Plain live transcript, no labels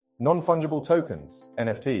Non-fungible tokens,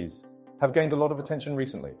 NFTs, have gained a lot of attention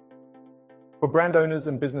recently. For brand owners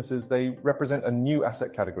and businesses, they represent a new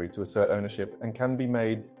asset category to assert ownership and can be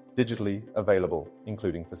made digitally available,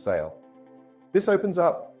 including for sale. This opens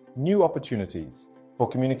up new opportunities for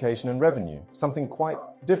communication and revenue, something quite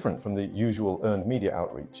different from the usual earned media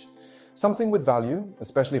outreach. Something with value,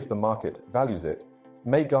 especially if the market values it,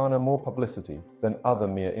 may garner more publicity than other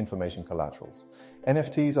mere information collaterals.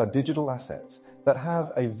 NFTs are digital assets that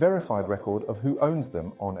have a verified record of who owns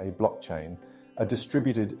them on a blockchain, a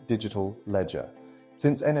distributed digital ledger.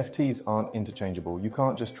 Since NFTs aren't interchangeable, you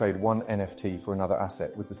can't just trade one NFT for another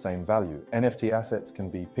asset with the same value. NFT assets can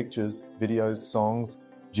be pictures, videos, songs,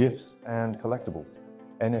 GIFs, and collectibles.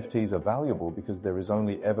 NFTs are valuable because there is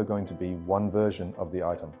only ever going to be one version of the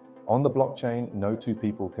item. On the blockchain, no two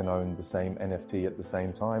people can own the same NFT at the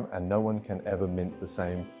same time, and no one can ever mint the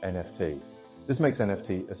same NFT. This makes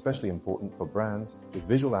NFT especially important for brands with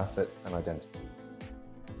visual assets and identities.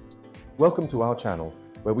 Welcome to our channel,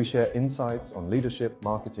 where we share insights on leadership,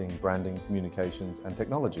 marketing, branding, communications, and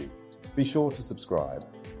technology. Be sure to subscribe.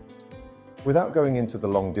 Without going into the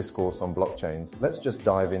long discourse on blockchains, let's just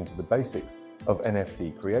dive into the basics of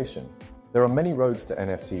NFT creation. There are many roads to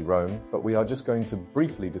NFT Rome, but we are just going to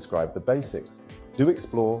briefly describe the basics. Do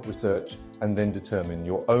explore, research, and then determine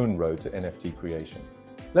your own road to NFT creation.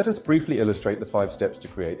 Let us briefly illustrate the 5 steps to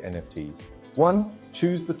create NFTs. 1.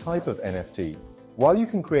 Choose the type of NFT. While you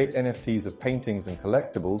can create NFTs of paintings and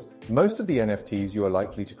collectibles, most of the NFTs you are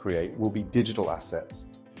likely to create will be digital assets,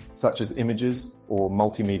 such as images or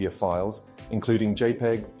multimedia files, including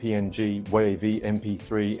JPEG, PNG, WAV,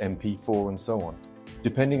 MP3, MP4, and so on.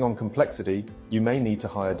 Depending on complexity, you may need to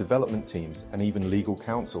hire development teams and even legal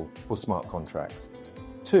counsel for smart contracts.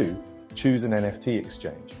 2. Choose an NFT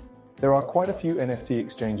exchange. There are quite a few NFT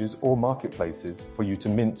exchanges or marketplaces for you to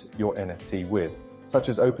mint your NFT with, such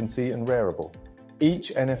as OpenSea and Rarible.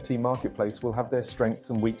 Each NFT marketplace will have their strengths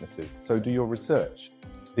and weaknesses, so do your research.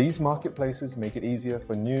 These marketplaces make it easier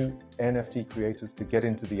for new NFT creators to get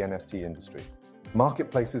into the NFT industry.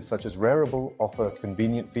 Marketplaces such as Rarible offer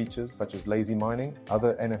convenient features such as lazy mining.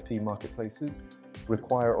 Other NFT marketplaces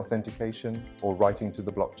require authentication or writing to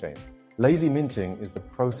the blockchain. Lazy minting is the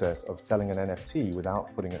process of selling an NFT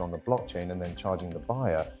without putting it on the blockchain and then charging the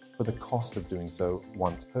buyer for the cost of doing so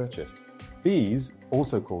once purchased. Fees,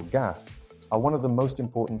 also called gas, are one of the most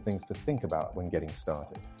important things to think about when getting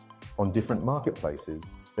started. On different marketplaces,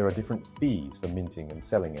 there are different fees for minting and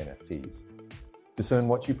selling NFTs. Discern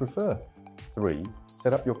what you prefer. 3.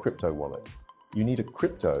 Set up your crypto wallet. You need a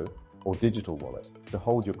crypto or digital wallet to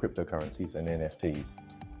hold your cryptocurrencies and NFTs.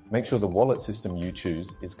 Make sure the wallet system you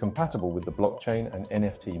choose is compatible with the blockchain and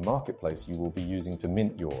NFT marketplace you will be using to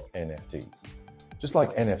mint your NFTs. Just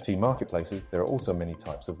like NFT marketplaces, there are also many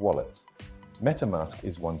types of wallets. MetaMask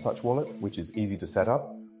is one such wallet, which is easy to set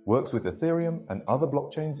up, works with Ethereum and other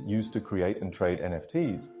blockchains used to create and trade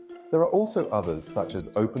NFTs. There are also others such as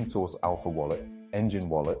open source Alpha Wallet, Engine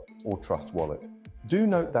Wallet, or Trust Wallet. Do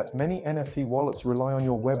note that many NFT wallets rely on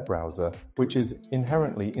your web browser, which is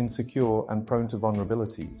inherently insecure and prone to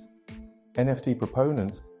vulnerabilities. NFT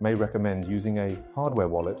proponents may recommend using a hardware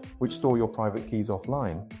wallet which store your private keys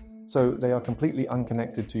offline, so they are completely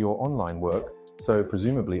unconnected to your online work, so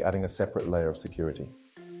presumably adding a separate layer of security.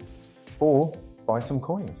 4. Buy some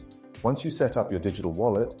coins. Once you set up your digital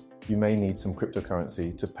wallet, you may need some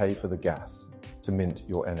cryptocurrency to pay for the gas to mint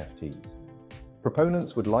your NFTs.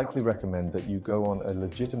 Proponents would likely recommend that you go on a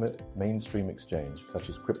legitimate mainstream exchange, such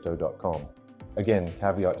as crypto.com. Again,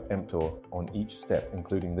 caveat emptor on each step,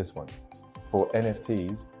 including this one. For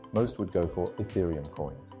NFTs, most would go for Ethereum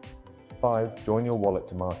coins. 5. Join your wallet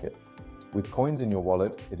to market. With coins in your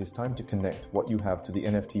wallet, it is time to connect what you have to the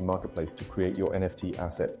NFT marketplace to create your NFT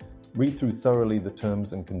asset. Read through thoroughly the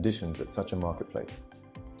terms and conditions at such a marketplace.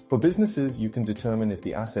 For businesses, you can determine if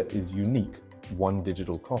the asset is unique, one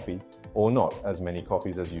digital copy, or not as many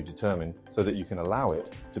copies as you determine, so that you can allow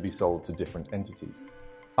it to be sold to different entities.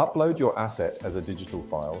 Upload your asset as a digital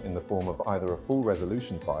file in the form of either a full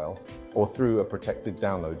resolution file or through a protected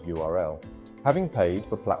download URL. Having paid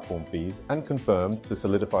for platform fees and confirmed to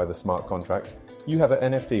solidify the smart contract, you have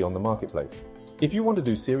an NFT on the marketplace. If you want to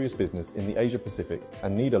do serious business in the Asia Pacific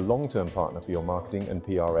and need a long-term partner for your marketing and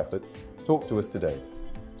PR efforts, talk to us today.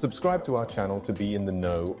 Subscribe to our channel to be in the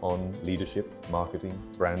know on leadership, marketing,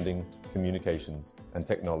 branding, communications, and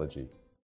technology.